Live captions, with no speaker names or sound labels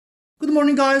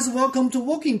morning guys, welcome to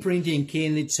Walking Printing.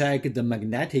 Keenly check the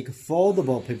magnetic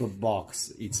foldable paper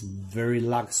box. It's very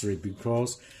luxury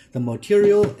because the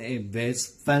material is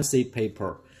fancy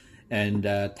paper and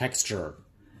texture,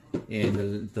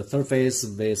 and the surface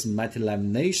with matte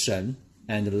lamination.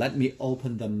 And let me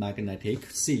open the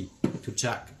magnetic C to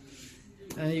check.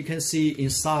 And you can see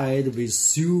inside with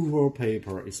silver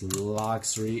paper. It's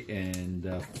luxury and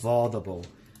foldable.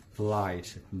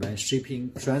 Light. When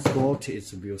shipping transport,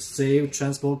 it will save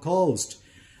transport cost.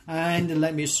 And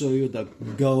let me show you the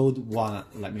gold one.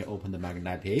 Let me open the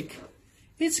magnetic.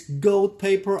 It's gold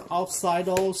paper outside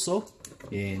also,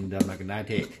 and the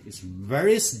magnetic is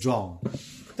very strong.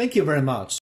 Thank you very much.